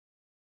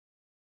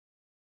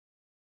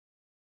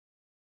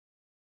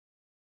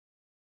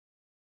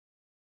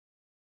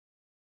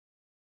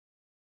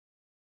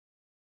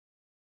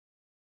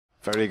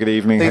Very good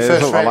evening,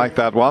 Hazel. I like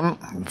that one.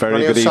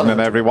 Very good evening,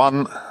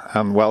 everyone,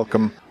 and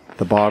welcome to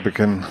the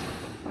Barbican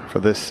for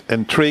this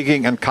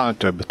intriguing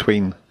encounter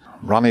between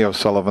Ronnie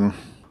O'Sullivan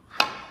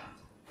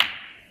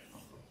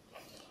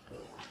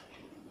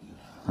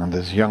and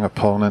his young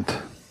opponent,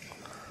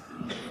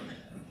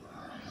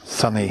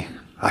 Sonny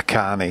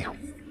Akani.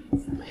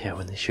 Yeah,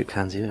 when they shook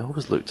hands, he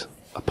always looked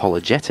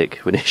apologetic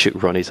when he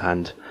shook Ronnie's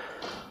hand.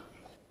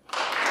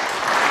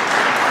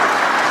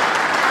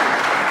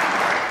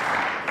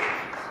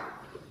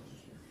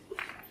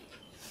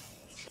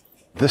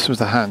 This was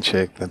the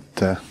handshake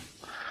that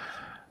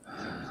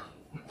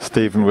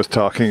Stephen was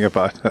talking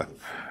about.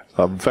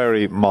 A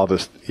very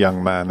modest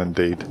young man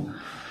indeed.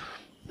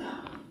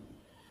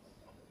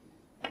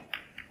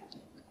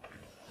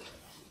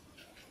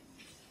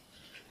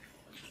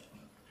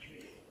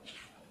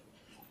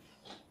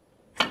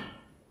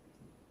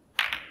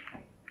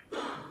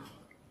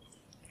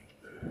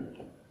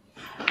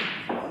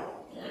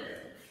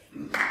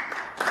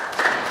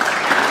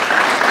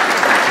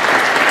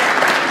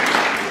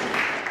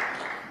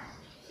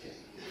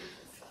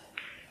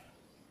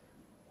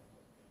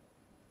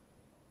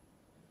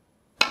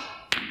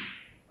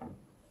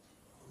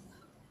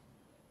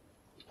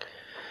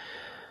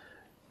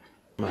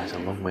 He's a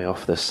long way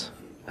off this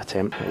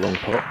attempt at long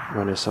pot,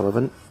 Ronnie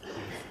O'Sullivan.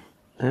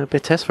 It'll be a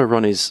test for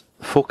Ronnie's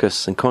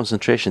focus and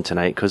concentration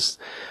tonight, because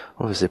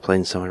obviously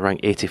playing someone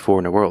ranked 84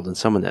 in the world and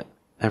someone that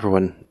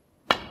everyone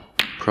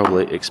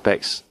probably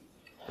expects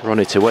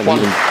Ronnie to win, even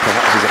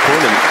perhaps his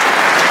opponent.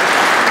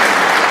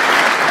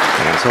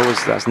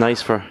 That's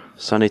nice for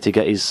Sonny to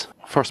get his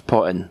first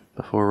pot in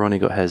before Ronnie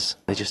got his.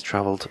 They just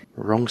travelled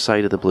wrong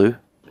side of the blue.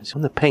 He's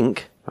on the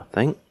pink, I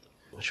think,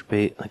 which would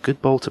be a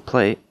good ball to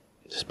play.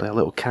 Just play a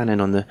little cannon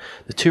on the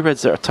two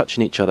reds that are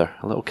touching each other.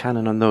 A little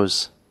cannon on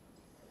those.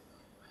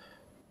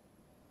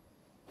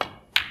 Well,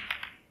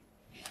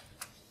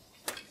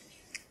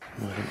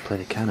 I didn't play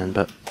the cannon,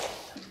 but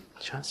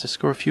chance to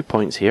score a few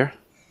points here.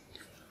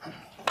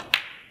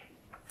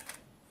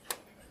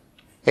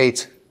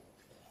 8.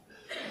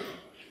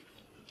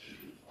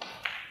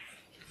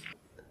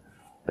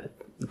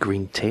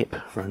 Green tape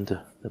around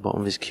the bottom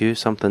of his cue.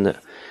 Something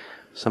that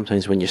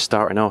sometimes when you're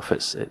starting off,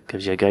 it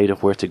gives you a guide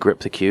of where to grip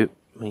the cue.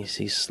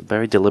 He's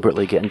very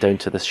deliberately getting down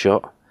to this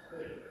shot,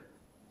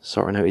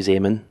 sorting out his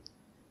aiming.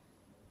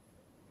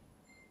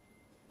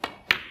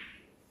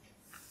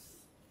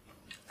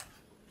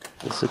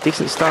 It's a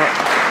decent start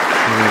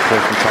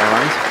from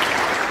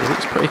Thailand. He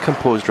looks pretty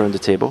composed around the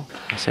table.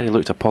 I said he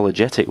looked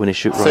apologetic when he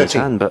shook Ronnie's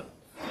hand, but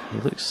he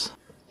looks,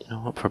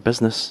 up for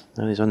business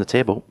now he's on the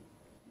table.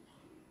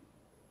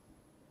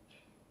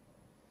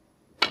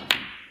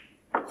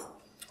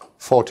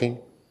 14.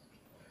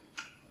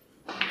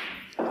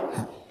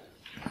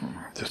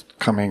 Just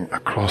coming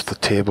across the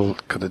table,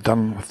 could have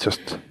done with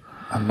just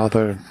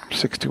another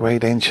 6 to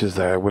 8 inches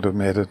there, would have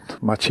made it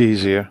much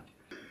easier.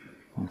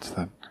 It's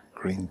that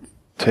green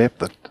tape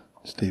that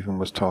Stephen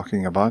was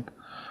talking about.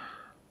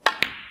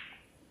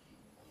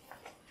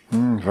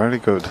 Very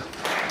good.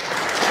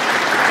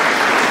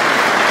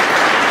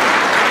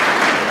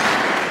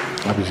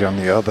 I was on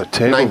the other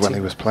table 90. when he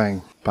was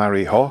playing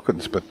Barry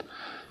Hawkins, but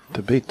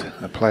to beat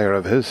a player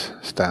of his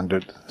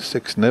standard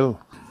 6-0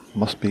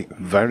 must be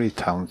very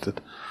talented.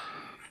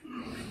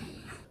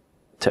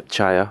 Tip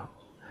Chaya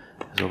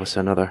is obviously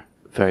another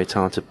very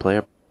talented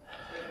player.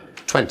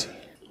 20.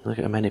 Look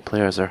at how many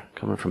players are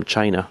coming from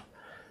China.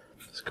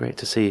 It's great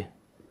to see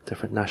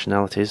different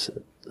nationalities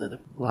at the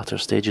latter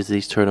stages of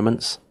these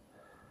tournaments.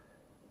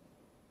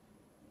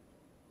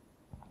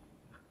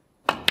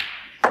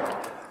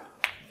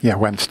 Yeah,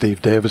 when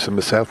Steve Davis and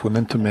myself went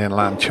into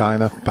mainland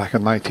China back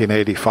in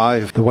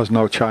 1985, there was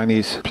no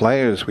Chinese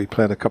players. We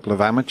played a couple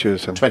of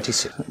amateurs and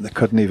 26. They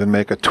couldn't even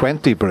make a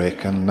 20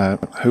 break. And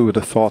who would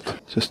have thought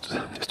just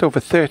over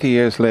 30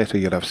 years later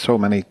you'd have so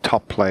many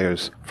top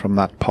players from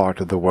that part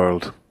of the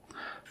world.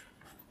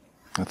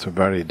 That's a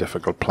very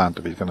difficult plant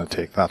if he's going to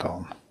take that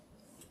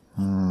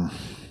on.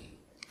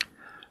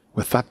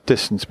 With that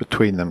distance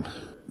between them,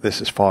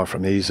 this is far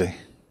from easy.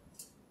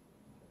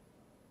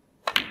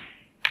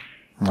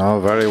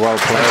 Oh, very well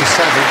played.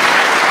 27.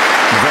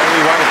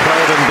 Very well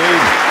played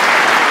indeed.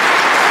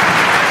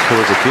 So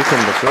was a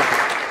cucumber shot.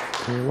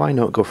 Why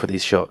not go for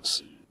these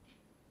shots?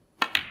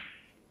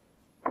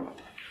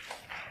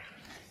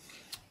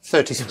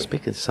 33.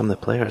 Speaking to some of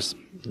the players,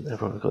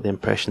 everyone got the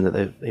impression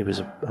that he was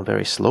a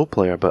very slow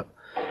player, but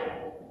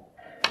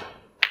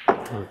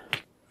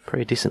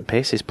pretty decent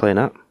pace he's playing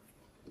at.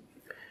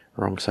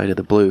 Wrong side of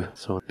the blue,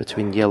 so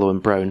between yellow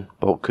and brown,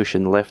 baulk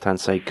cushion, left hand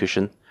side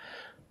cushion.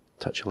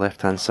 Touch the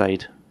left hand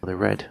side, the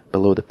red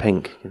below the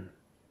pink.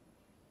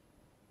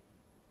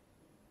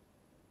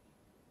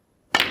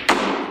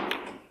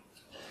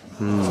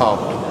 Foul.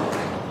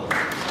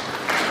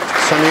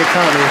 Sonny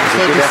Akani,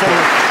 34.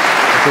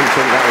 I didn't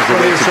think that was the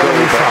way to go,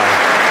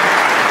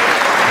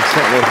 but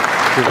certainly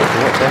it was a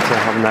lot better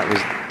having that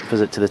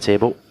visit to the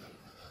table.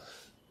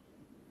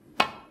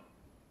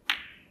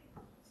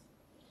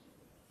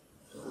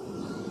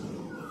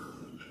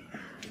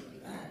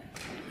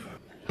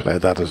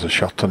 Played that as a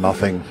shot to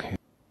nothing.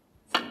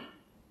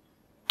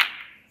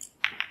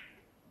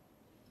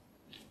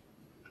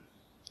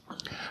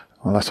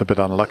 Well, that's a bit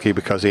unlucky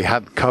because he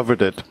had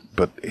covered it,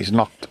 but he's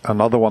knocked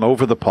another one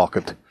over the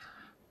pocket.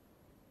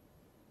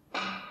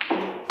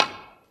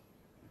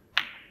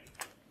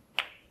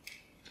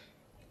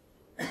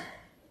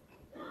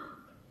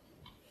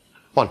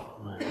 One.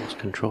 Lost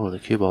control of the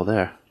cue ball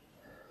there.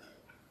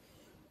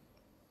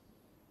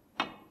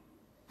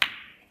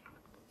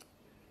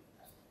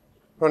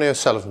 Ronnie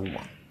O'Sullivan,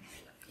 1.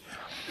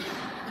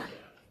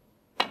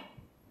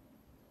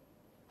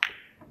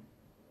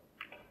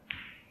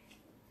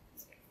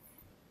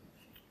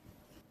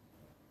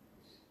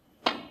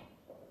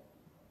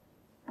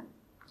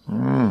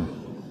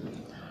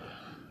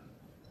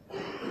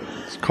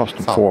 It's cost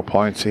him 4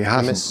 points. He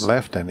hasn't miss.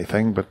 left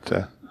anything,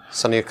 but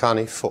Sonny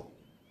Akani, 4.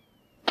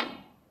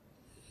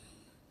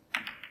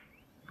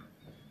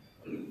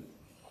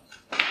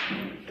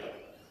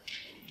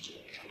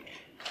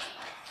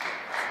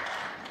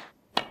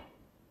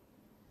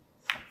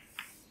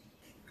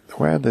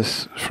 where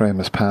this frame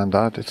has panned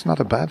out, it's not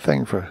a bad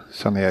thing for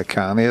Sonny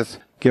Akani. It's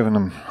given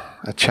him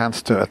a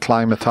chance to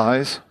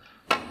acclimatise.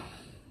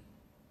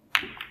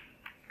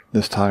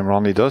 This time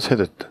Ronnie does hit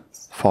it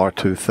far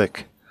too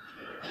thick.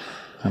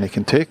 And he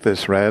can take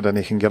this red and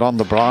he can get on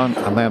the brown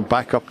and then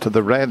back up to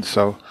the red.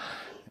 So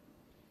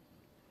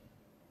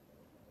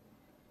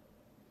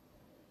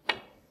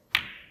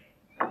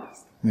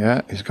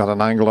yeah, he's got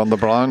an angle on the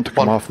brown to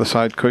come off the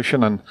side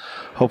cushion and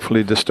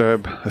hopefully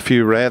disturb a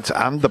few reds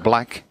and the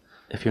black.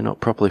 If you're not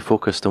properly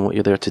focused on what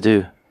you're there to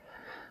do,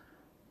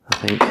 I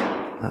think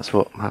that's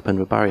what happened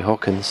with Barry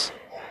Hawkins.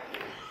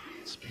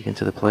 Speaking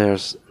to the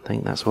players, I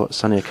think that's what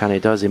Sonny Akani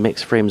does. He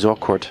makes frames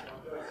awkward.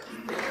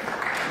 5.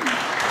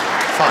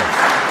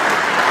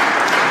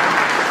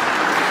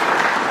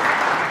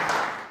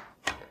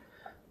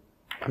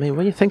 I mean,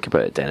 when you think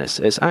about it, Dennis,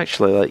 it's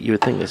actually like you would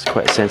think it's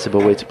quite a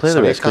sensible way to play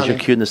the rest because you're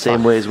cueing the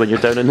same way as when you're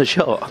down in the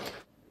shot.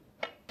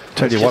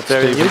 Tell you It's what, just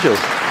very Stephen, unusual.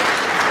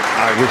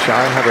 I wish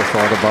I had a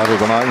thought about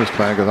it when I was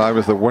playing, because I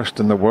was the worst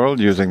in the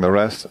world using the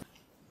rest.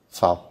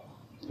 Foul.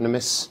 And a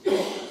miss.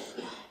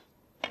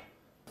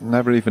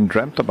 Never even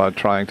dreamt about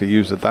trying to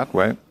use it that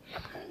way.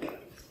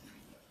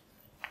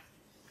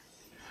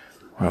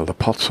 Well, the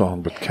pot's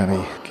on, but can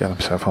he get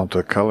himself onto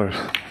the colours?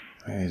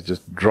 He's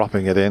just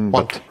dropping it in,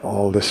 but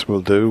all this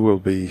will do will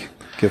be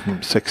give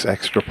him 6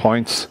 extra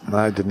points. And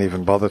I didn't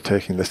even bother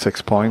taking the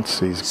 6 points.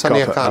 He's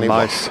Sonny got a Akani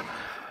nice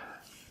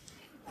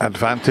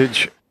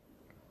advantage.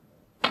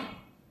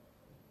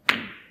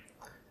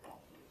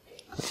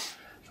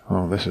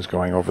 Oh, this is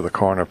going over the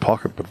corner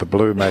pocket, but the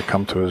blue may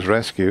come to his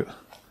rescue.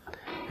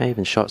 Yeah,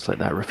 even shots like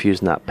that,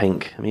 refusing that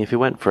pink. I mean, if he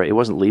went for it, he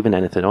wasn't leaving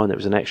anything on. It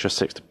was an extra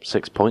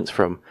 6 points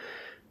for him.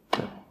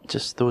 But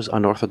just those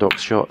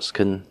unorthodox shots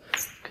can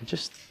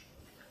just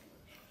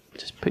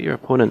put your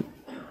opponent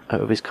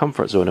out of his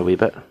comfort zone a wee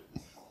bit.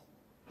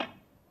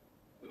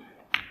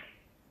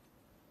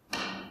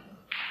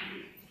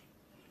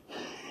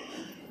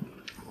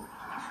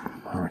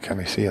 Oh, can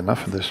he see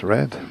enough of this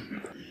red?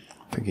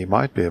 I think he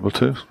might be able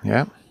to,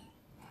 yeah.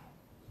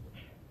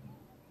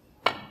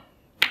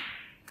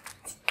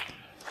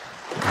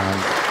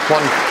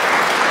 And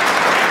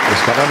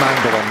he's got an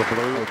angle on the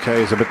blue.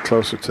 Okay, he's a bit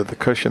closer to the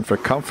cushion for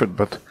comfort,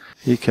 but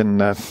he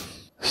can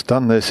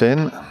stun this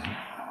in.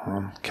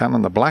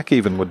 Cannon the black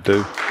even would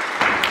do.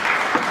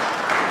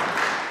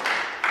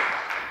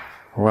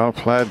 Well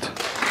played. Even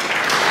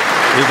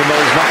though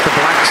he's not the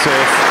black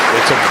safe,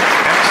 it's an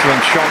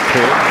excellent shot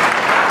here.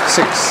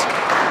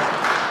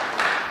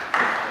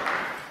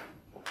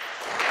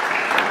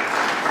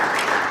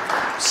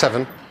 6.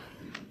 Seven.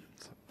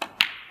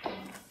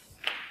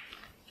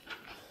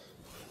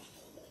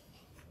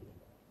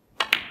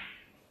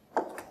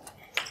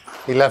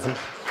 11.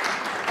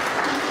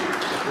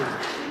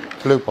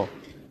 Blue ball.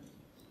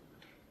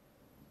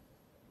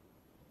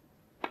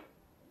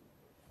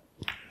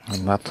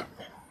 And that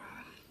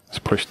has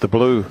pushed the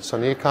blue.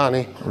 Sonny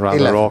Akani. Rather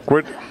 11.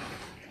 awkward.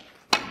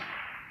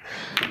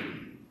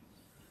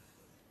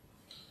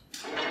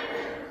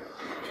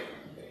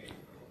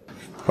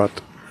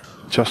 But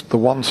just the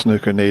one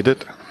snooker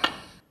needed.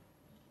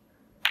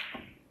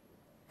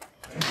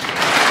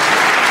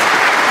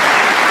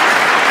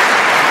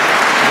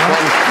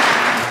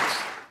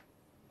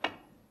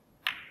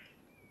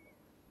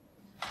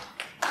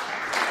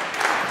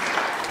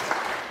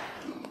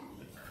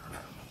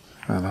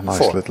 And a nice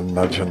 4. little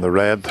nudge on the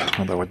red,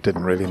 although it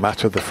didn't really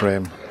matter. The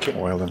frame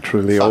well and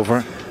truly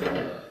over.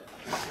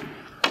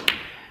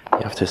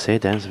 You have to say,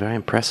 Den's very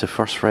impressive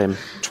first frame.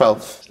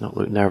 12. He's not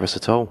looked nervous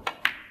at all.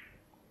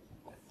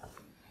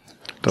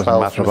 Doesn't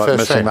 12 matter from the about first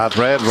missing frame. that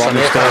red. Ronnie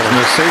Sonny stays in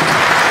Akani. his seat.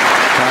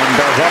 And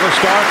what a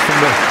start from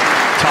the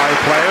Thai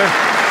player.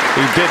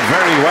 He did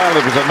very well.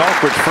 It was an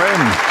awkward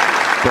frame,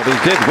 but he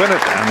did win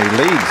it, and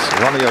he leads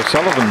Ronnie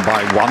O'Sullivan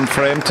by 1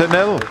 frame to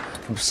 0.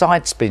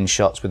 Side spin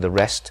shots with the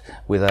rest,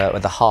 with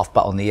a half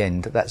butt on the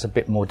end, that's a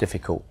bit more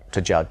difficult to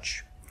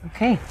judge.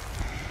 Okay,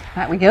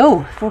 back we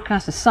go.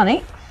 Forecast is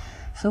sunny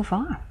so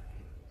far.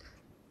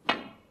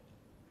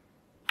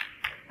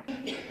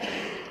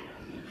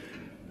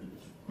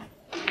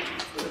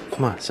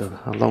 Man, it's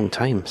a long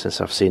time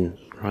since I've seen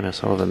Ronnie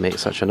O'Sullivan make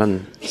such an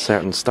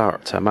uncertain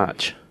start to a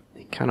match.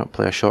 He cannot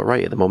play a shot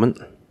right at the moment.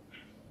 Good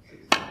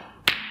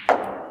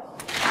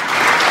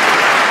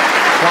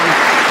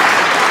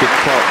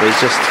plot, but he's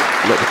just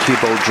let the cue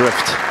ball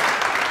drift.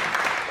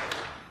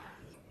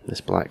 This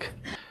black,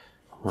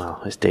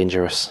 wow, it's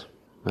dangerous.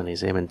 And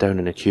he's aiming down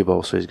in the cue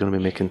ball, so he's going to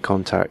be making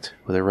contact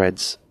with the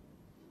reds.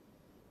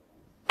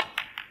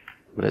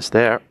 But it's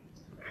there.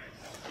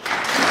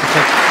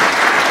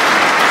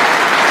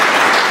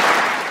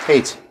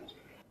 8.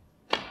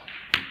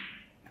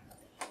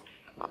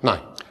 9.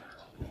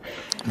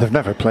 They've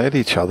never played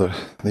each other,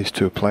 these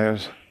two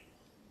players.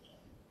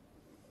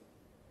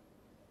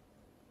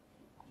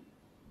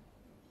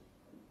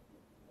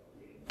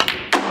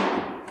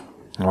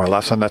 Well,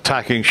 that's an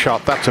attacking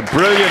shot. That's a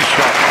brilliant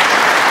shot.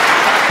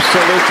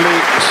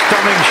 Absolutely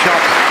stunning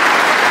shot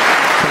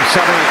from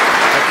Sonny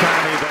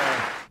Akani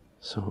there.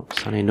 So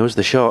Sonny knows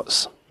the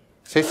shots.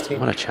 15.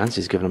 What a chance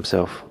he's given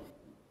himself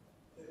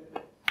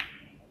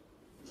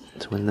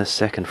to win this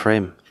second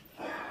frame.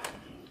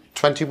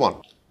 21.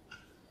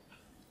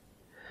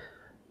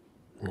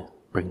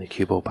 Bring the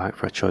cue ball back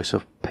for a choice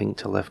of pink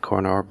to left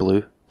corner or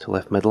blue to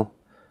left middle.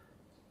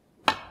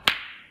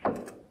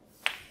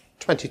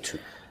 22.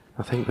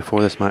 I think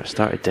before this match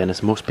started,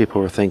 Dennis, most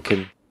people were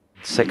thinking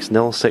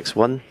 6-0,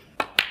 6-1.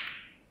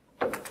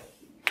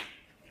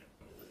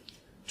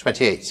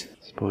 28.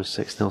 I suppose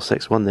 6-0,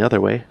 6-1 the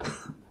other way.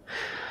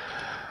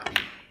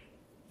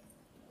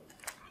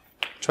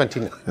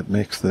 29. It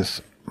makes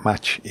this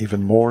match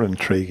even more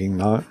intriguing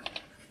now.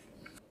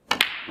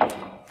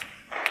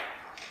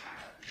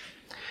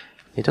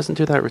 He doesn't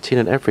do that routine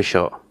in every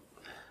shot.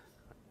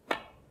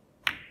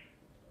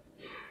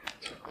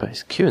 But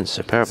he's cueing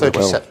superbly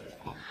 37.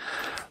 well.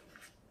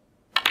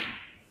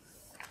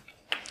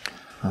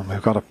 And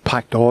we've got a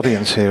packed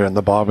audience here in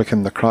the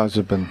Barbican. The crowds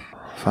have been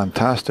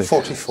fantastic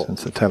 44.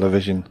 since the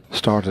television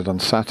started on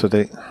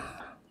Saturday.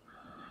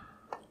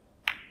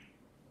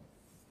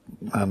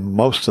 And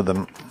most of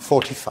them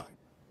 45.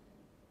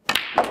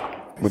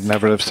 would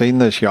never have seen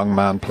this young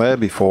man play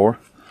before.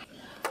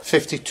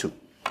 52.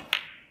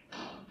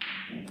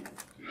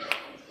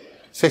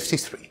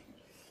 53.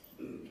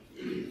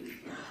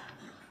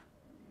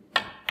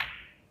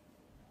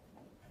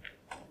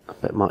 A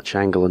bit much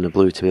angle in the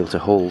blue to be able to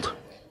hold.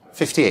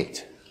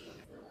 58.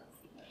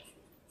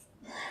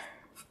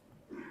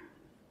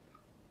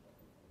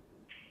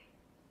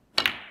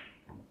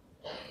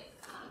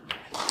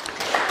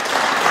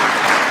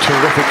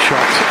 Terrific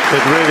shot.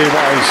 It really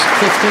was.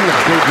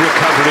 59. Good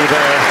recovery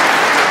there.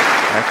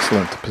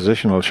 Excellent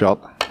positional shot.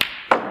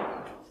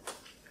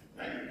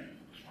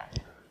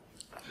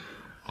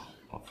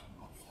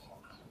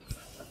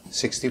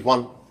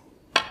 $61.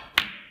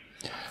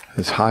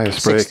 His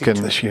highest break 62.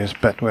 in this year's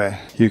Betway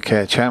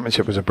UK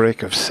Championship was a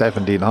break of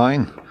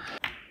 79.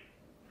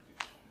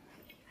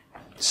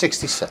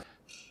 67.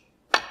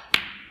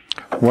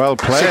 Well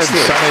played,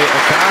 68. Sonny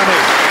Akani.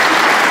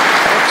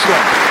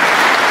 Excellent.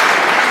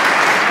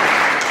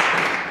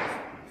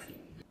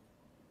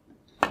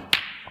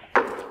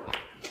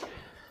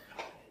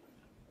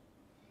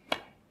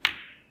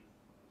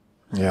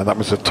 Yeah, that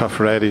was a tough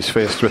red he's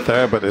faced with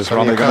there, but is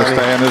Sonny Ronnie going to Akani,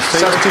 stay in his seat?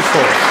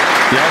 74.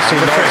 Yes, he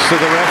nods to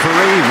the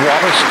referee.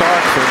 What a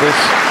start for this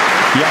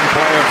young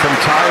player from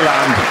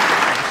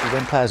Thailand.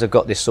 When players have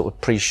got this sort of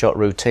pre-shot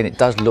routine, it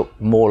does look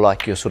more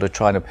like you're sort of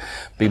trying to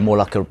be more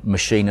like a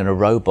machine and a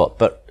robot.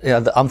 But you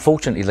know,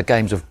 unfortunately, the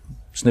games of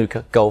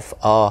snooker, golf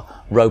are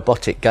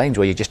robotic games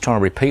where you're just trying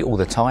to repeat all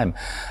the time.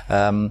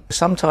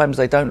 Sometimes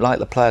they don't like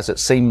the players that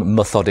seem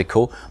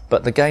methodical,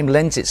 but the game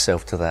lends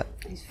itself to that.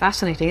 He's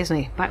fascinating, isn't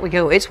he? Back we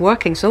go. It's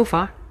working so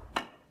far.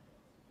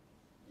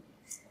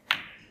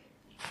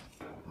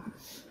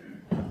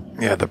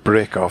 Yeah, the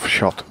break-off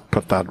shot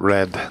put that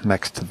red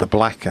next to the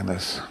black and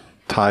has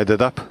tied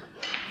it up.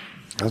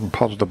 Hasn't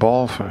potted the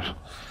ball for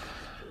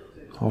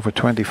over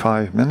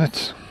 25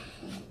 minutes.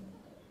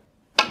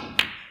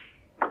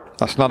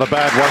 That's not a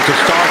bad one to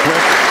start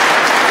with.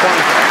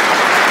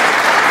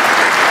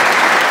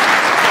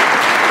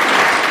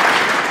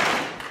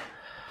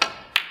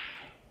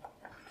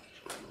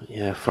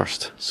 Yeah,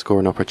 first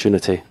scoring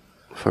opportunity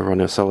for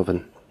Ronnie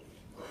O'Sullivan.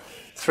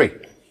 3.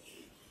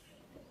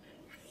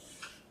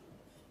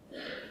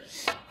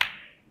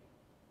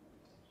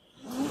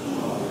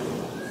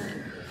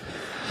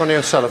 Ronnie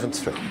O'Sullivan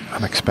 3.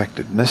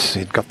 Unexpected miss.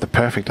 He'd got the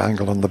perfect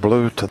angle on the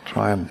blue to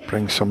try and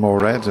bring some more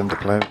reds into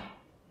play.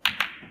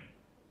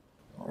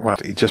 Well,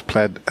 he just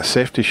played a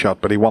safety shot,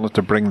 but he wanted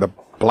to bring the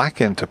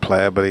black into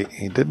play, but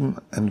he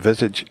didn't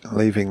envisage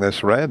leaving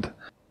this red.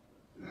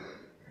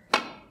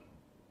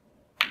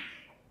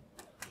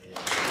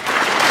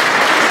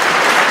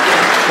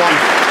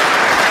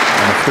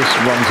 And if this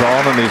runs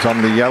on and he's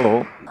on the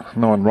yellow,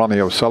 knowing Ronnie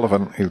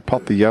O'Sullivan, he'll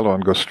pot the yellow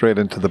and go straight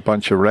into the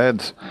bunch of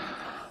reds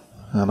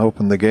and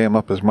open the game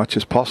up as much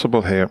as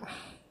possible here.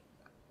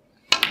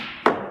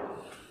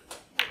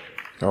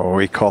 Oh,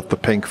 he caught the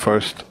pink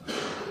first.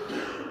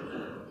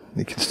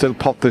 He can still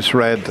pot this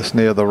red that's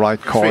near the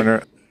right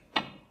corner.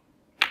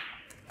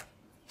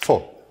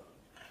 4.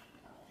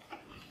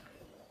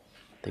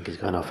 I think he's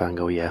gone off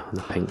angle, yeah, on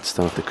the pink,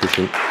 still off the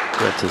cushion.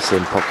 Red to the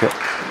same pocket.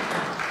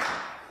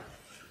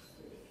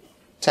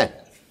 10.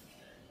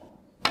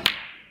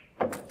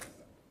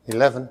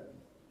 11.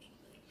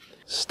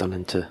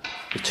 Stunning to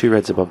the 2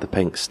 reds above the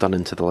pink,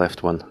 stunning to the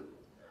left one.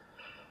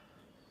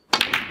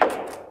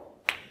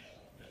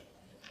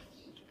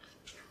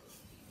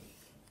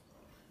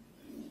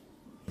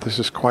 This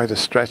is quite a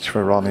stretch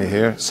for Ronnie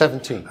here.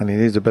 17. And he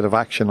needs a bit of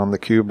action on the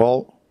cue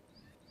ball.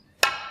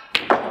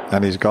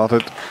 And he's got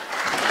it.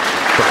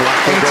 The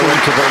black will go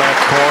into the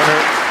left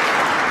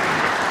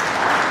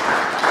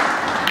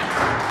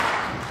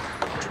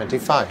corner.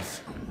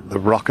 25. The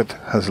rocket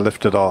has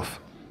lifted off.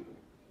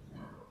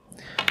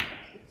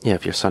 Yeah,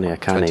 if you're Sonny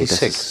Akani,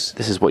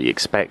 this is what you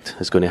expect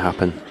is going to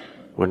happen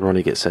when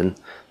Ronnie gets in.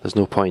 There's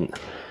no point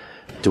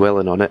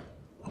dwelling on it.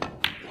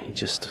 You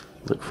just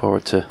look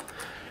forward to,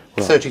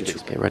 well, 32.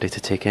 just get ready to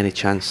take any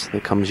chance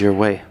that comes your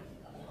way.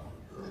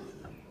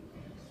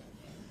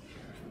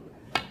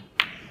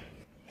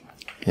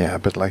 Yeah, a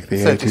bit like the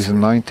 30. 80s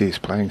and 90s,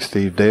 playing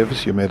Steve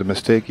Davis. You made a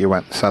mistake, you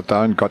went and sat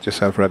down, got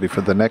yourself ready for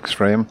the next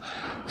frame.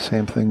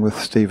 Same thing with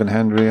Stephen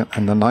Hendry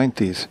in the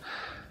 90s.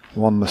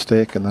 One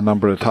mistake and the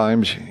number of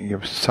times you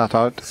sat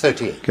out,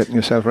 38. getting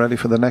yourself ready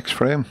for the next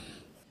frame.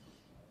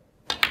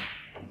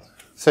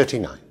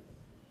 39.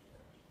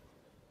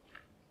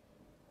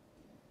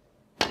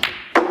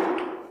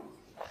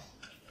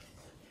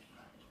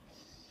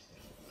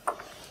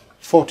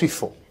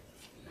 44.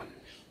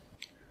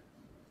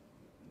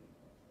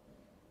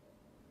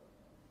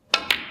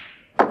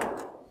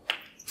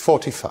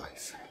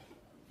 45.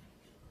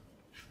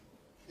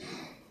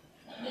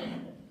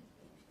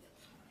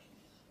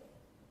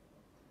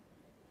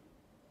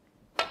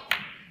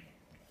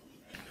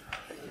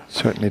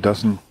 'Certainly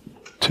doesn't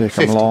take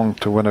him 50. long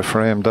to win a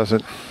frame, does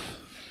it?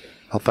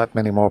 Not that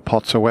many more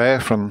pots away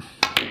from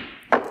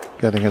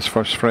getting his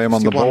first frame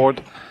on the 51.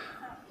 board.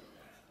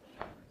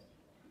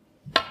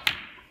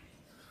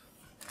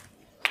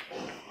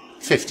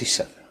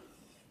 57.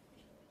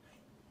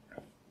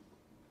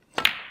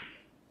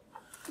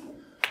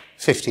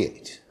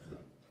 58.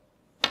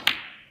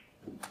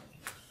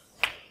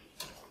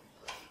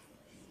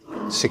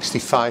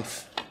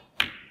 65.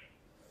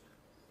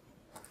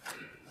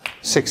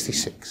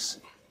 66.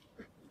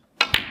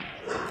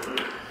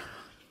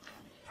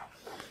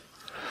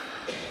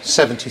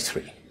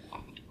 73.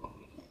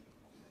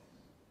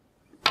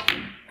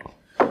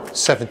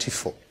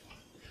 74.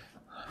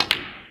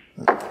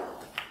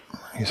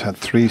 He's had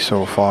 3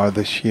 so far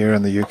this year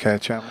in the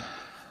UK Championship.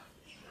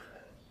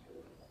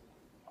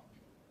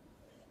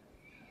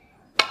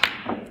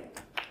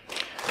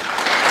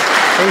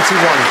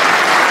 81.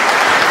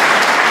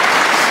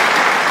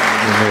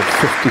 He made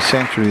 50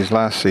 centuries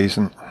last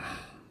season.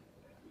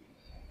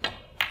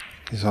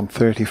 He's on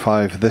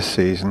 35 this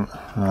season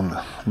and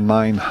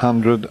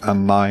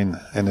 909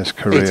 in his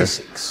career.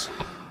 86.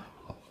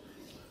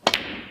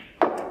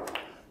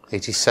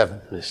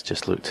 87. It's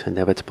just looked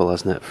inevitable,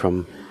 hasn't it,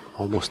 from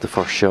almost the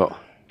first shot.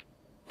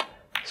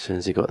 As soon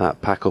as he got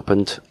that pack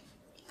opened,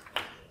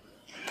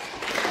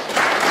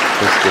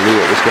 basically knew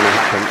it was going to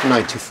happen.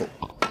 94.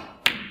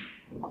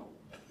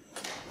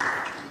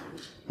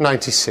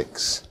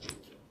 96.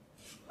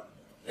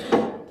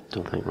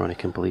 Don't think Ronnie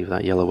can believe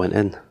that yellow went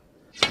in.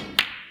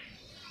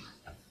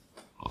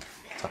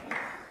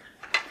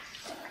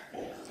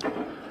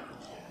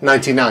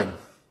 '99.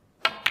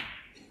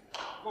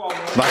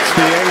 That's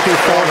the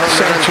 84th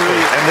century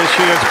in this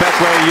year's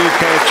Betway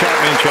UK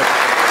Championship,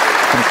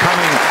 and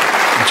coming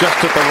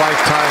just at the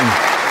right time,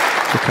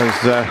 because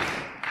the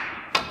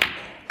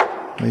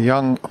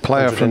young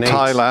player from 108.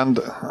 Thailand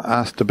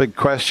asked a big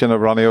question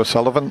of Ronnie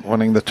O'Sullivan,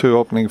 winning the 2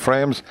 opening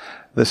frames.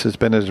 This has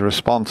been his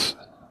response.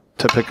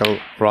 Typical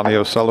Ronnie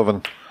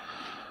O'Sullivan.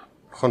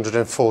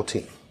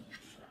 114.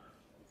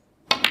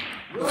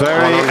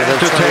 Very 121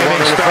 entertaining in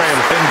the stuff frame.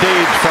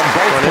 indeed from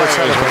both Ronnie players,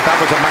 O'Sullivan. but that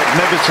was a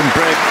magnificent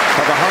break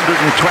of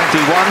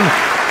 121.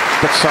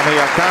 But Sonny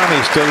Akani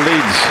still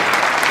leads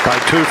by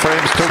 2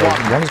 frames to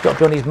 1. Ronnie's got to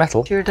be on his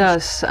mettle. Sure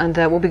does. And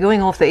we'll be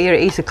going off the air at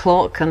 8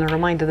 o'clock. And a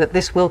reminder that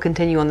this will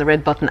continue on the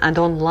red button and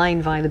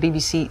online via the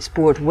BBC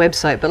Sport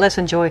website. But let's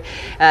enjoy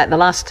the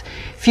last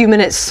few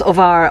minutes of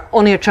our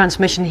on-air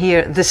transmission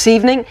here this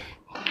evening.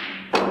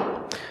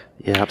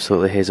 Yeah,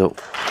 absolutely, Hazel.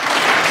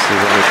 See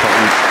Ronnie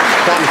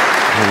cutting.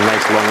 And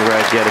nice long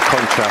red. Yeah, the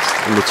contrast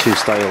in the 2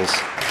 styles.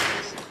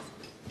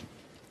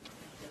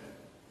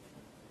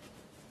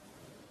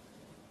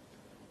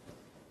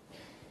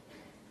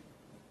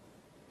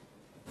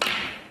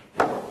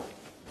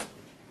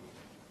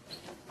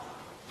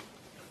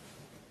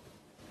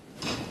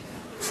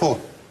 Four.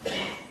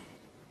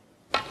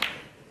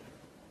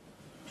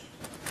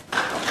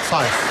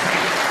 5.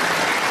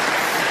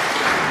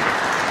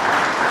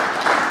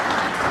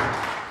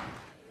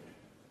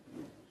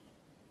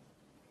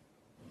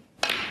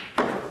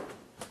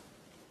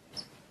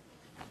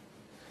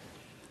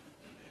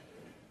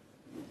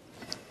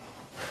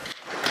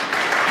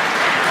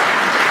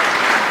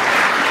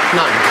 9.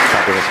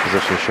 Fabulous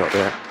position shot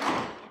there.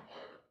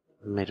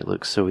 Made it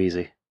look so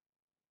easy.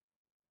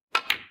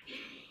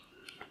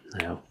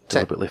 Now,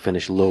 deliberately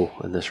finish low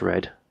in this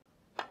red.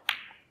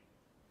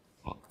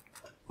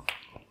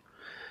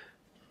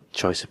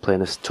 Choice of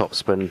playing this top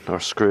spin or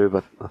screw,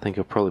 but I think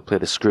he'll probably play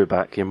the screw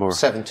back. You're more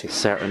 70.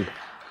 certain.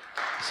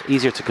 It's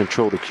easier to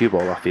control the cue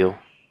ball, I feel.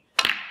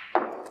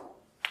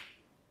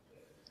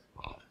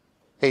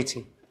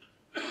 80.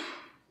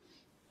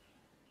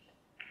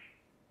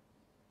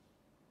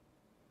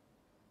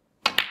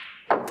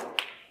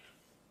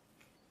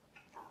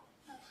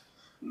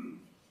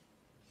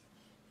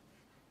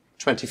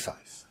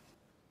 $25.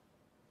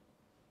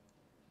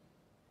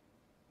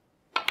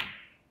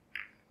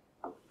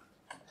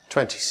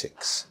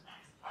 26.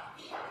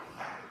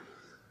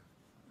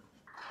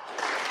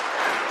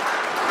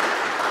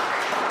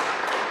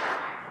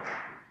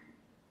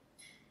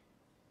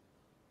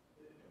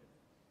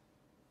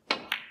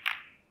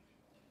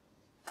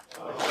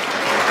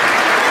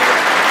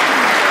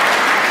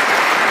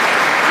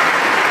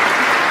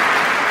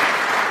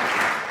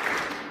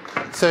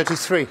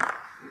 33.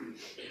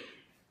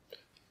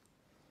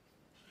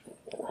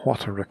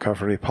 What a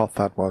recovery pot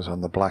that was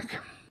on the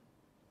black.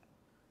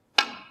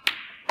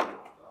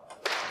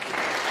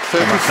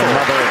 34.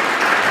 Another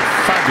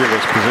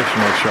fabulous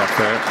positional shot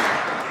there.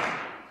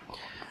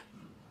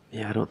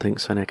 Yeah, I don't think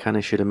Sonny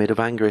Akani should have made him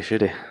angry,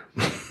 should he?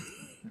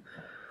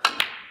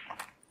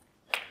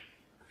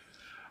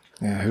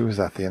 Yeah, who was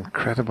that? The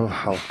Incredible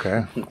Hulk,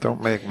 eh?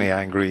 Don't make me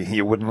angry.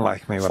 You wouldn't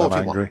like me when 41.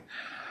 I'm angry.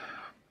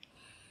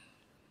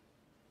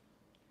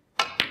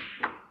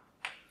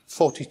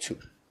 42.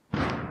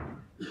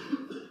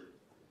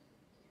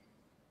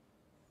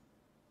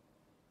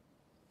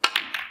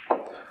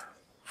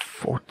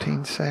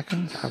 14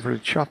 seconds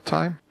average shot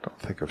time. Don't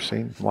think I've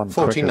seen one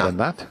 49. quicker than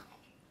that.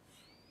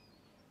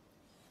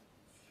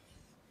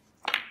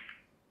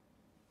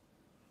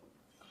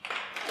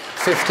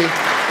 $50.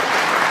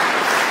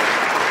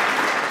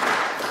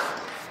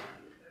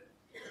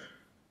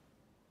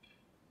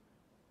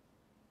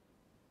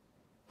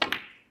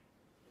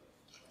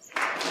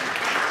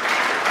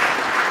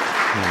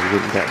 You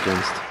wouldn't get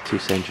against 2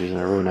 centuries in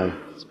a row now.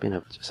 It's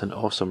been just an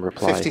awesome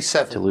reply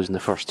 57. to losing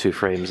the first 2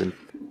 frames and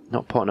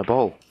not potting a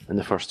ball in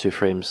the first 2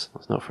 frames.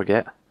 Let's not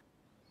forget.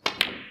 I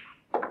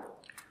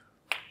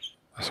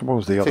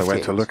suppose the other way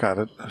to 58. look at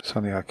it,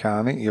 Sonny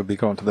Akani, you'll be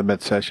going to the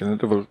mid-session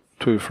interval,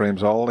 2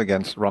 frames all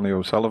against Ronnie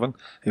O'Sullivan.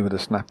 He would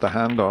have snapped the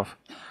hand off.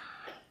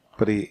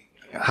 But he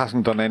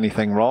hasn't done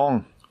anything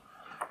wrong.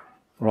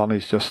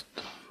 Ronnie's just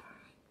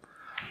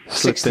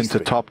slipped 63. into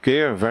top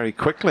gear very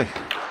quickly.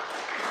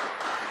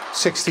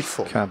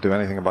 64. Can't do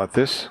anything about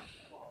this.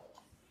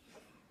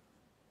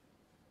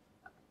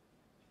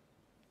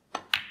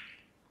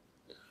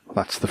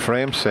 That's the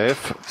frame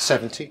safe.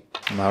 70.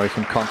 Now he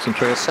can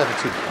concentrate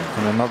 70.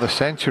 on another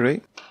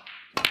century.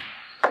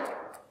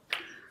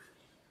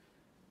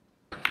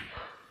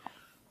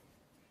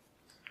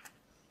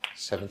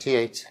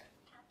 $78.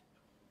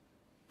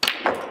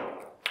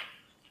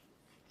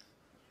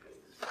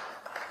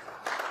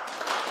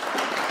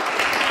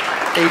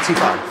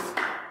 85.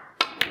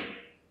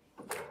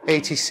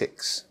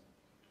 86.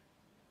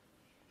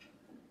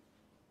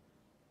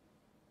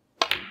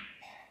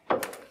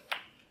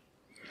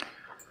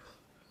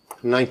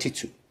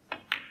 92.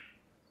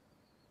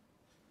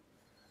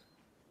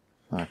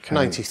 Okay.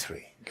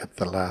 93. Get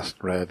the last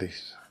red.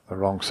 He's the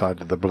wrong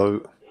side of the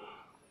blue.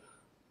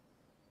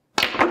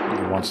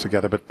 He wants to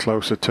get a bit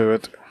closer to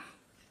it.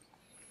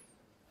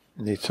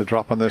 Needs to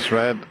drop on this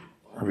red.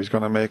 If he's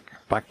going to make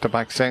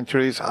back-to-back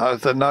centuries,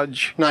 how's the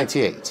nudge?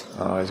 98.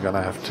 Oh, he's going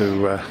to have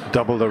to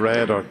double the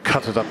red or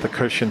cut it up the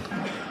cushion.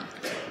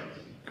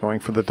 Going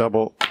for the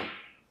double.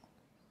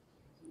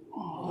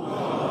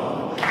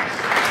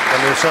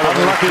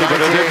 Unlucky,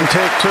 but it didn't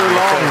take too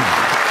long.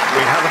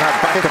 We haven't had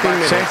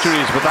back-to-back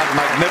centuries, but that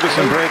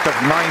magnificent break of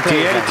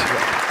 98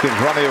 gives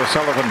Ronnie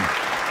O'Sullivan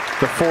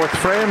the 4th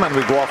frame, and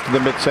we go off to the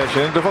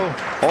mid-session interval.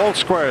 All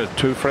squared,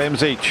 2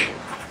 frames each.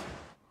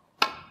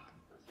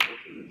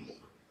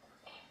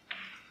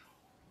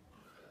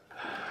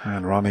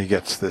 And Ronnie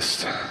gets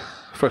this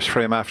first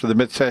frame after the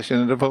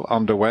mid-session interval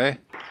underway.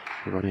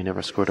 Ronnie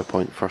never scored a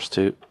point first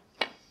 2.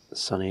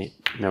 Sonny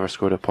never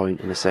scored a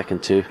point in the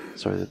second 2.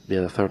 Sorry, the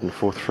other 3rd and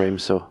 4th frame.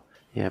 So,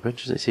 yeah, but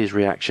interesting to see his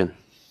reaction.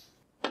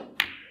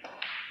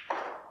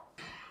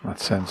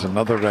 That sends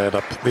another red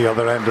up the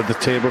other end of the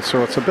table,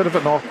 so it's a bit of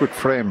an awkward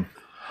frame.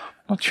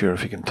 Not sure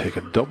if he can take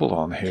a double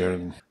on here,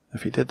 and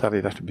if he did that,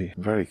 he'd have to be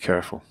very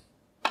careful.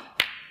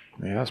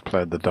 He has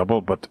played the double,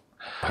 but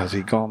has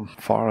he gone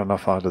far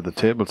enough out of the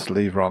table to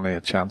leave Ronnie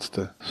a chance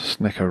to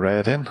snick a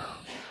red in?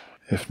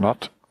 If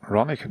not,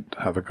 Ronnie could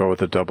have a go at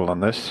the double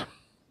on this.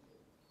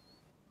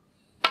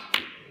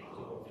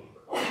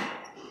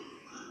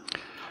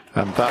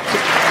 And that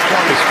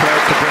is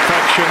played to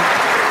perfection.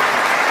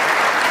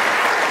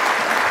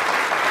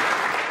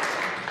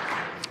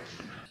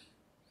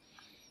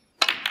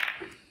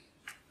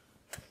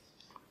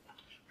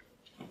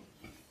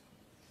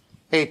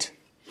 $8.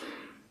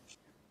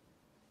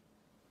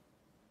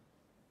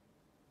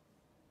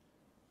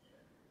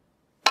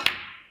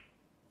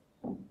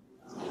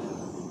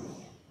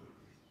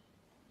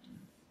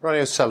 Ronnie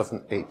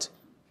O'Sullivan, 8.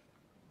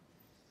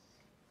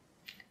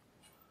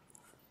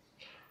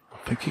 I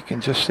think you can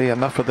just see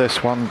enough of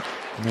this one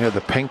near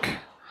the pink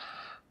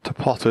to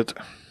pot it.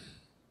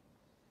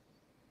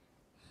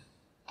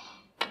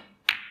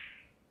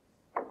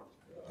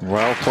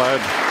 Well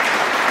played.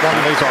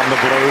 And he's on the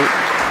blue.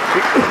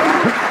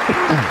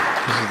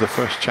 This is the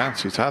first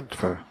chance he's had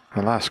for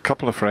the last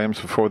couple of frames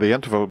before the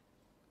interval.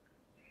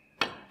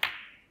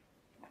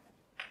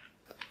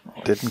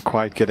 Didn't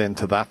quite get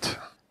into that.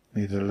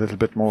 Needed a little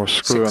bit more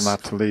screw on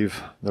that to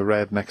leave the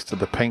red next to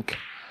the pink.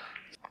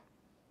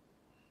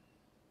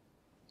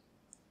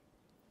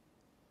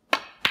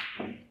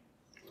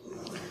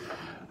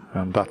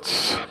 And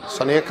that's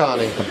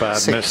Akani, a bad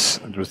 6. miss.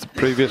 It was the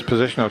previous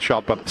positional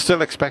shot, but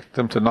still expect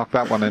him to knock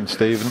that one in,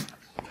 Stephen.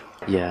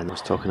 Yeah, and I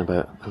was talking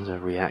about the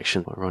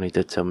reaction, what Ronnie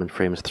did to him in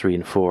frames 3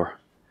 and 4.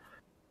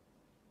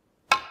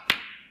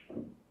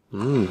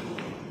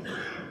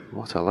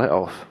 What a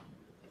let-off.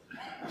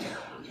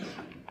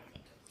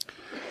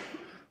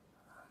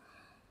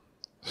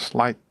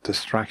 Slight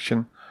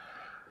distraction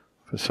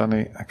for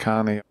Sonny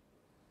Akani.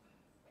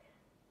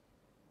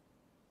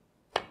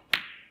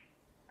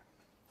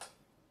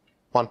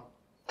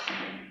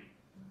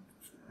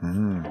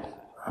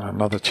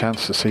 Another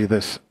chance to see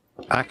this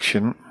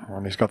action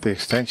when he's got the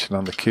extension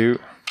on the cue.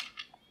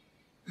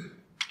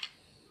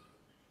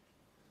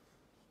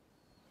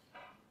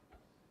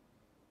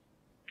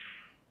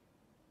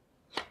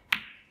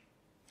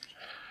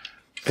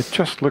 It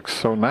just looks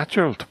so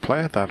natural to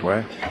play it that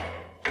way.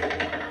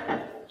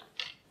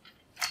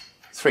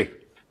 3.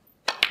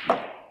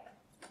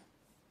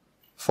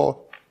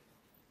 4.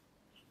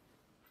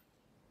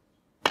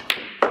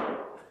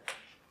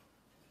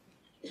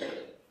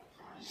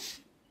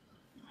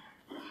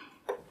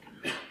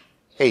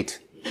 8.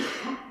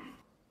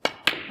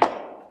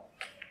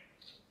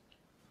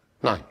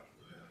 9.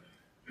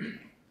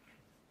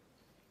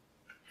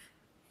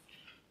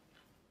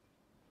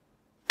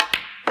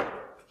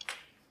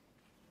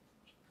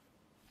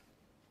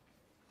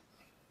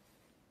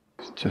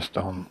 It's just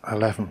on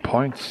 11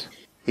 points.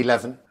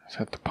 11. He's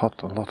had to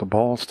pot a lot of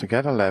balls to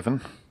get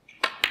 11.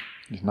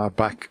 He's now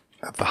back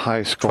at the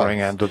high scoring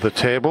 12. end of the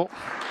table.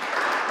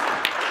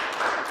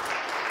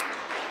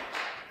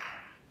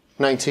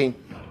 19.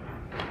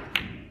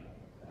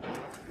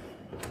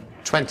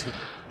 20.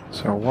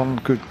 So one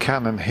good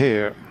cannon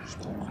here,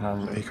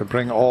 and he could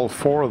bring all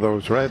 4 of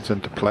those reds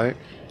into play.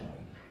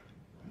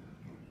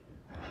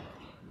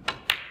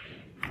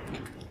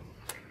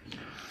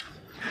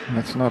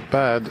 That's not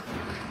bad.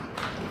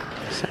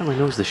 He certainly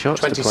knows the shots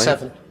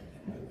 27. to play.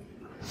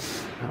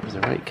 That was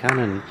the right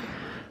cannon.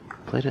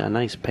 Played at a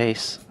nice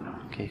pace.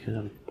 Okay, could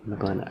have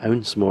maybe an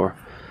ounce more.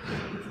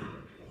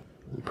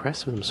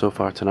 Impressed with him so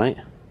far tonight.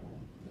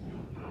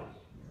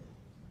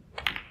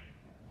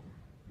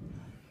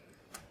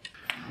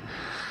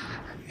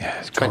 Yeah,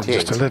 it's gone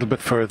just a little bit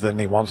further than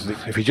he wanted.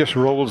 If he just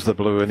rolls the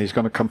blue and he's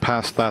going to come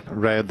past that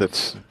red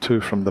that's 2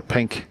 from the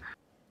pink.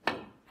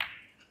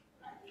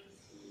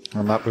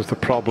 And that was the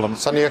problem.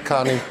 Sonny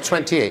Akani,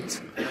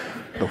 28.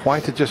 The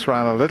white had just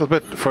ran a little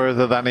bit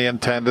further than he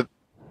intended.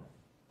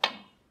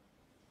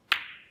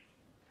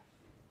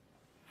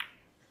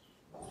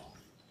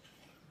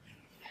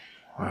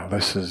 Wow,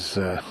 this is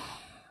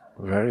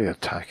very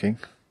attacking.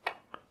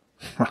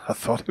 I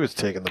thought he was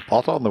taking the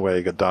pot on the way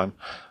he got down.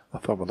 I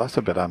thought, well, that's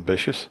a bit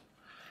ambitious.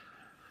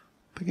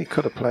 I think he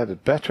could have played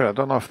it better. I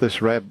don't know if this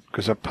red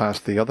goes up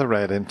past the other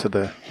red into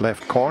the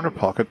left corner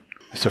pocket.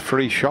 It's a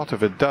free shot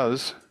if it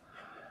does.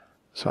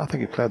 So I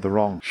think he played the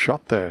wrong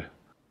shot there.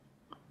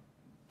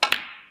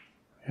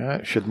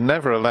 Yeah, should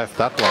never have left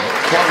that one.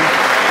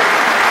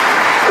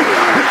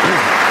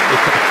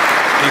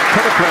 He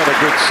could have played a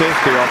good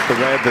safety off the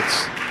red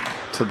that's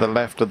to the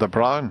left of the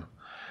brown.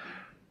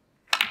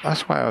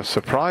 That's why I was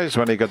surprised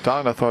when he got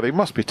down. I thought he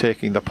must be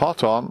taking the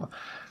pot on.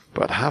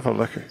 But have a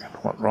look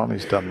at what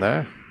Ronnie's done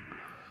there.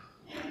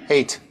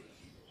 8.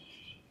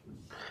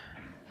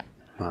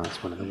 Well,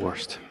 that's one of the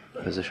worst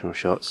positional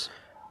shots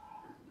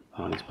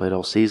Ronnie's played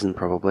all season,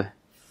 probably.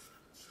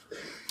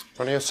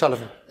 Ronnie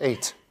O'Sullivan,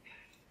 8.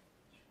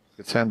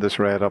 Could send this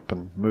red up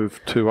and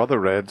move 2 other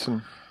reds,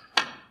 and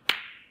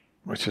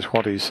which is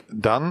what he's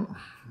done.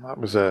 That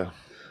was a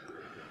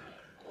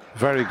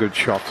very good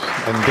shot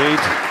indeed.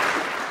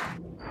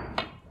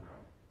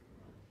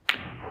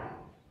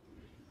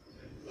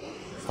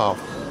 Foul.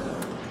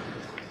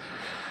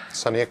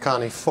 Sonny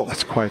Akani, 4.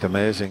 That's quite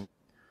amazing.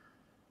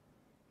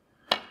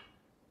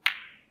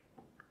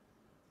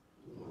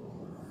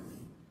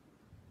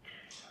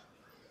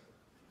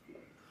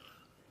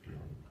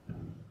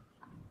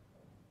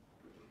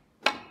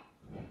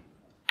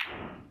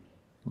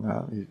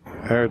 Well, he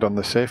erred on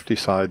the safety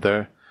side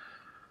there,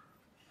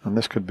 and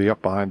this could be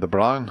up behind the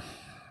brown.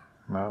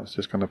 Now it's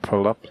just going to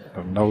pull up.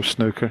 No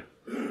snooker.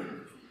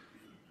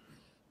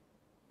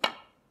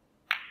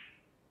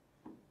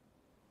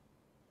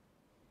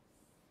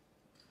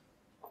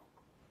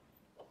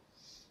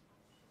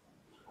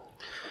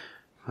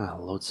 Well,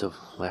 loads of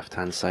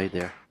left-hand side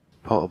there.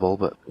 Potable,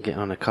 but getting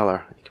on the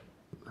colour.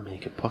 I mean, he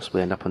could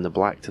possibly end up on the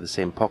black to the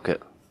same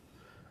pocket.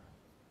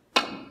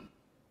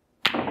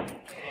 Excellent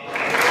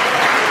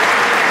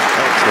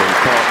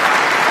pot.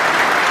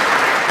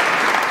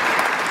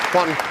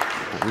 One.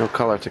 No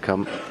colour to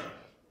come.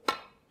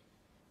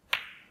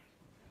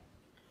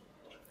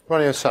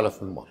 Ronnie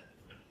O'Sullivan, 1.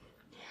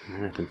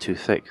 Anything too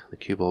thick, the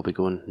cue ball will be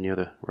going near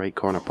the right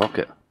corner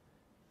pocket.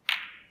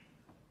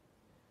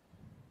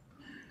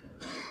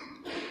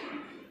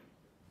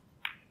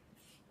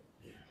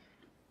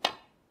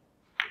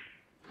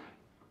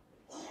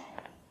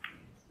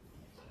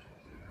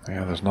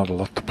 Yeah, there's not a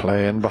lot to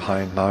play in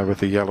behind now with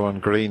the yellow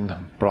and green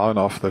and brown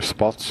off their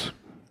spots.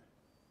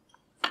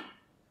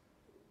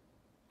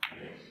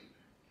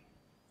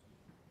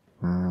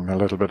 A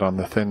little bit on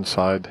the thin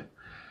side.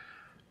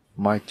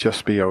 Might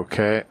just be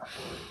okay.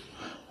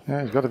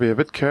 Yeah, he's got to be a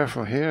bit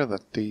careful here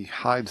that he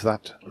hides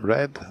that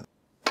red.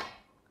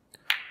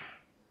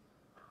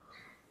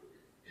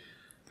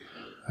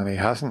 And he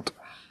hasn't.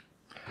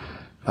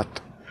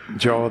 That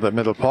jaw, the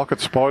middle pocket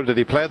spoiled it.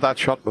 He played that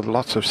shot with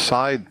lots of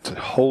side to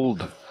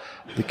hold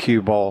the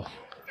cue ball.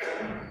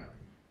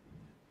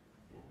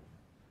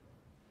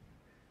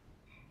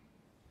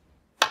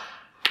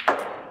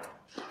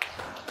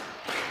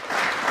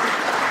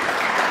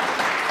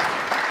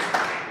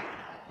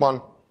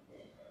 One.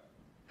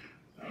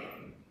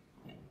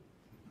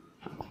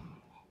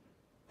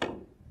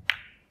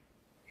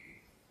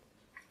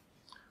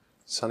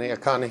 Sonny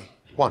Akani,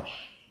 1.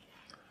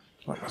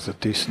 That was a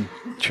decent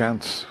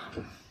chance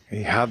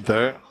he had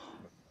there.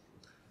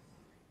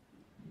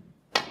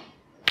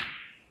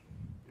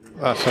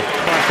 That's a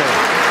cracker.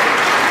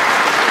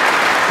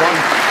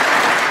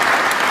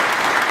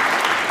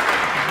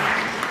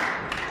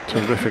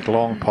 1. Terrific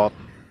long pot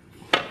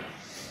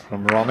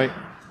from Ronnie.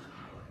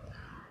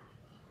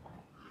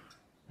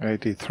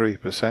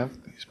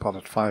 83%. He's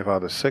potted 5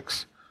 out of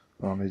 6.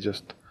 Ronnie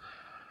just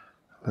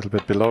a little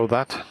bit below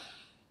that.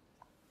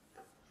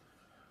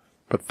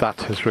 But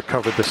that has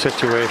recovered the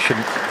situation.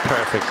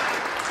 Perfect.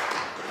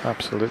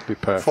 Absolutely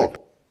perfect. 4.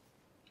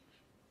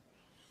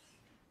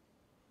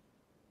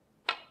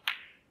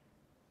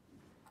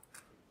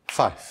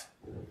 5.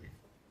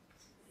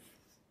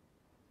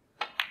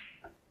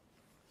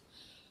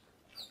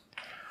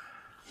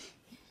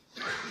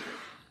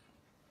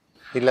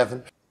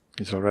 11.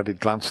 He's already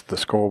glanced at the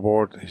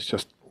scoreboard. He's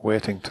just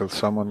waiting till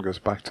someone goes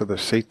back to their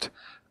seat.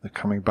 They're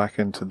coming back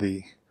into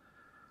the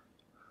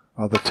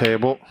other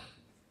table.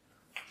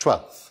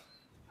 12.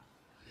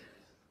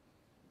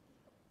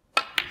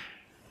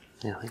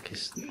 Yeah, I think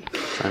he's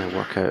trying to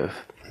work out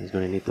if he's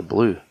going to need the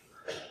blue.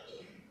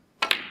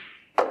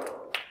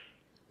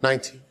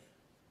 19.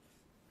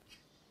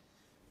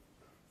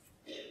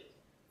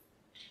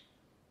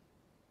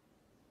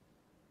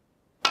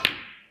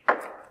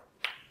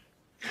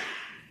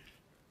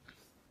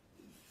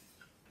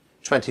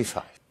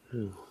 25.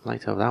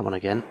 Like to have that one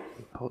again.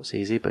 Pot's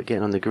easy, but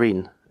getting on the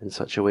green in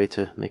such a way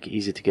to make it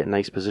easy to get a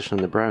nice position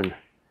on the brown.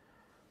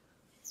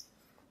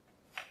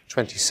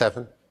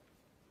 27.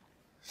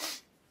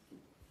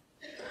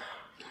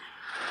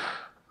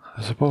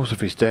 I suppose if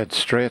he's dead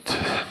straight,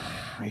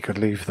 he could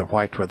leave the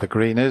white where the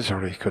green is,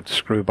 or he could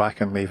screw back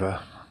and leave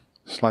a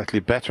slightly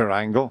better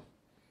angle.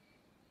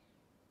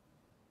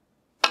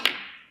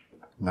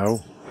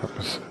 No, that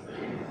was...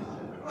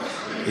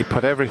 He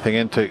put everything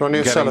into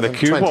Ronnie getting the O'Sullivan,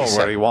 cue ball 27.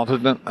 where he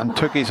wanted it and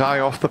took his eye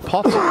off the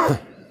pot.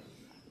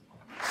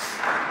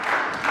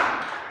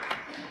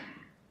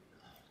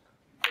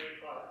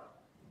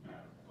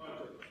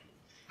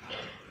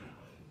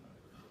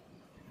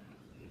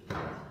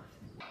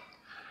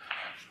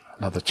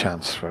 Another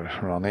chance for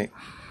Ronnie.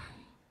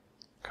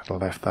 Could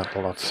have left that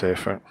a lot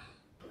safer.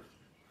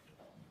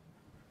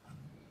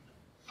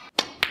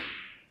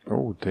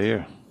 Oh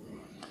dear.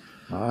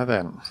 Now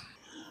then.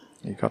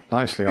 He got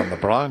nicely on the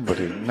brown, but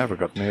he never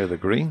got near the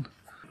green.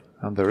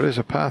 And there is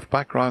a path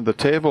back round the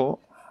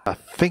table. I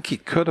think he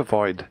could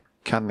avoid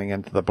canning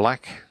into the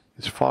black.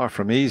 It's far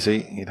from easy.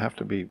 He'd have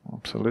to be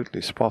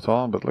absolutely spot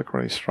on, but look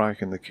where he's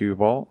striking the cue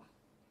ball.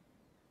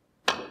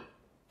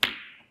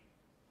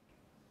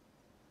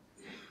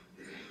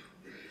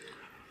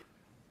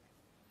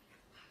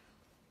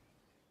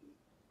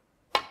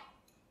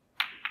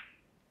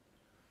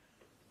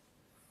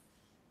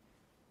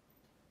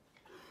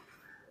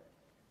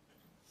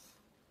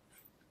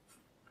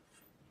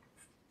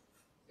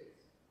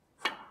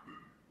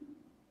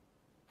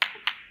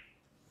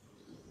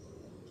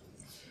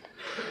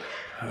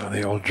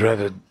 The old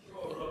dreaded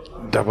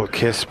double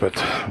kiss, but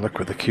look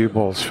where the cue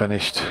ball's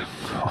finished.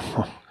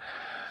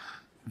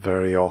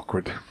 Very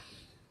awkward.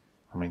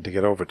 I mean, to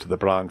get over to the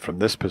brown from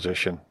this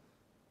position.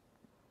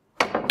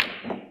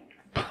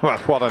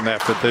 What an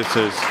effort this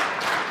is.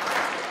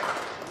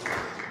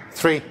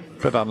 3.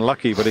 Bit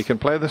unlucky, but he can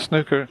play the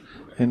snooker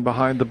in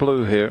behind the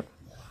blue here.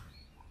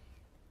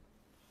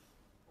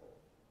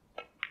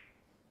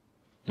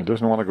 He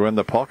doesn't want to go in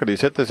the pocket.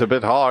 He's hit this a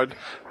bit hard.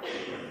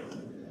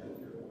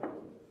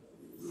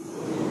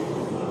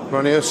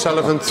 Ronnie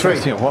O'Sullivan, 3.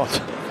 You know what?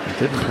 He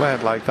didn't play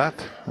it like that,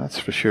 that's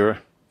for sure.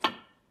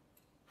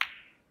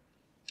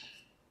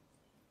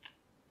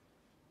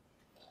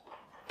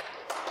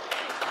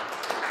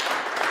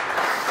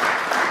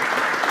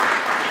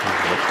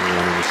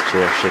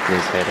 chair, shaking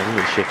his head. I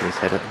think he's shaking his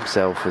head at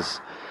himself as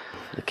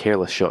the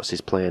careless shots he's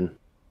playing.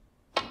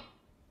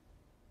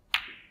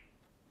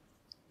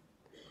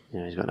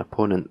 Yeah, he's got an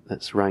opponent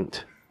that's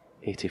ranked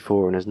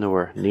 84 and is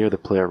nowhere near the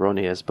player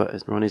Ronnie is,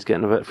 but Ronnie's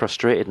getting a bit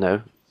frustrated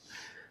now.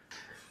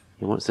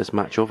 He wants this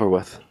match over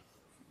with.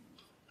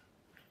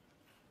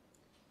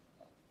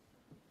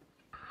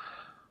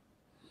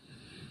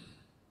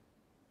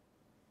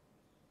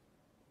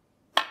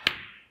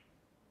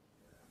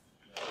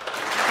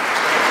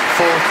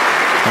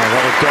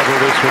 What a double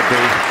this would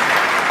be.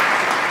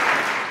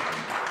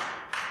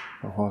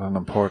 Oh, what an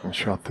important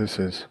shot this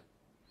is.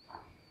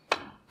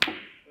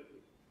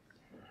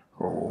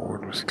 Oh,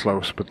 it was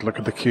close, but look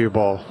at the cue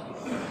ball.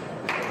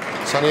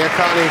 Sonny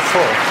Akani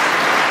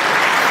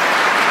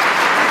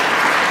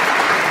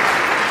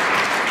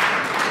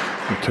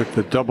 4. He took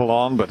the double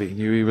on, but he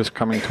knew he was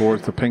coming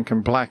towards the pink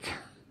and black.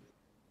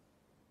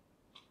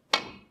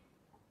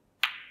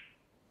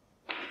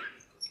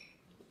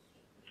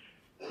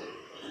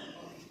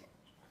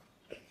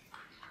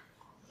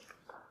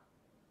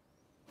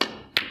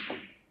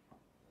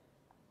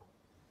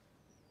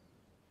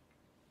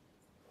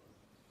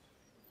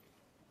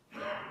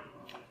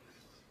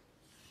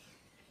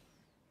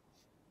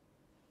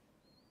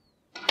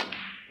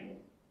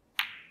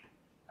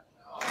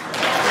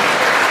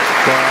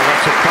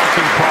 That's a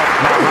cracking pot.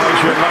 Now,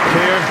 how's your luck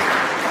here?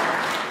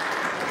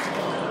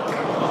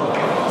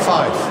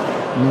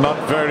 5. Not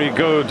very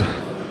good.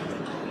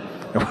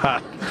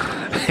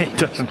 He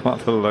doesn't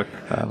want to look.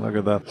 Look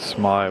at that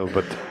smile,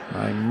 but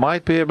I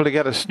might be able to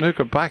get a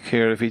snooker back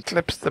here if he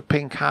clips the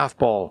pink half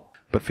ball.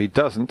 But if he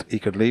doesn't, he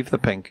could leave the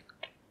pink.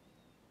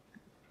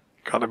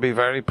 Got to be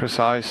very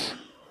precise.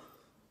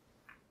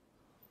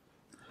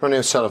 Ronnie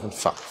O'Sullivan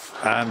 5.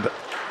 And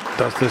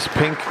does this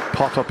pink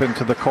pot up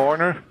into the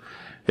corner?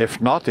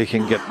 If not, he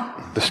can get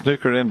the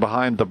snooker in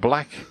behind the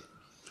black.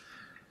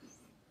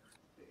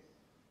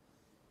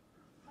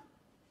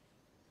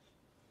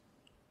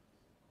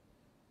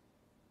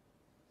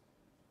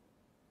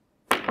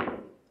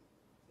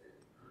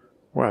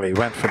 Well, he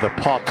went for the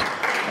pot.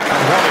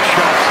 And what a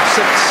shot.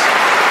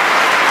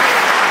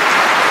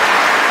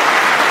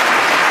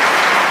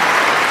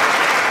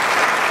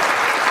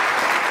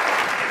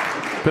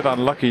 6. Bit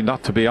unlucky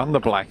not to be on the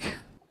black.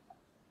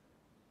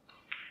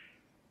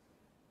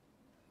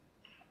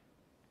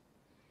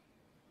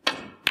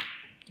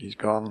 He's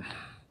gone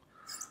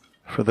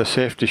for the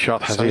safety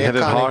shot. Has he hit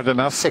it hard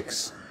enough?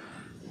 6.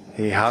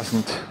 He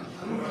hasn't.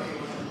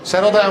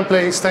 Settle down,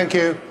 please. Thank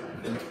you.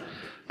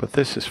 But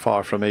this is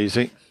far from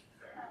easy.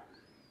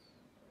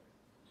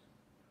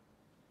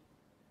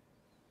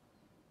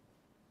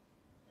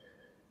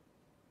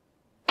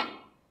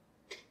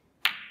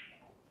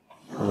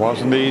 It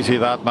wasn't easy,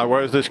 that. Now,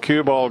 where's this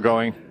cue ball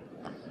going?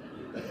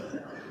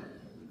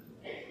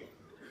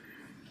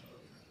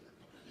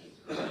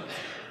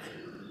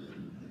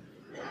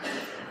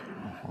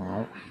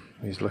 Well,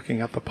 he's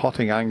looking at the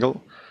potting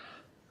angle.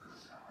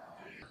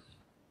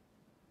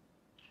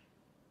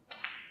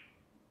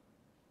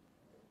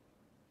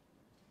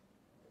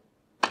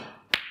 That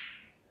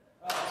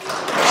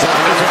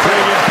is a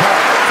brilliant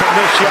pot from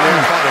this young,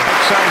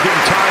 exciting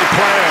Thai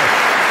player.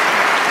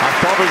 I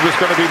thought it was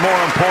going to be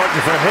more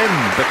important for him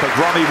because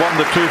Ronnie won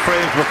the 2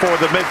 frames before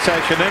the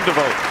mid-session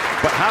interval.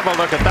 But have a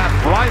look at that,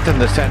 right in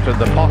the centre of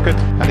the pocket,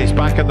 and he's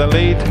back in the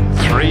lead,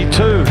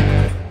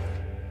 3-2.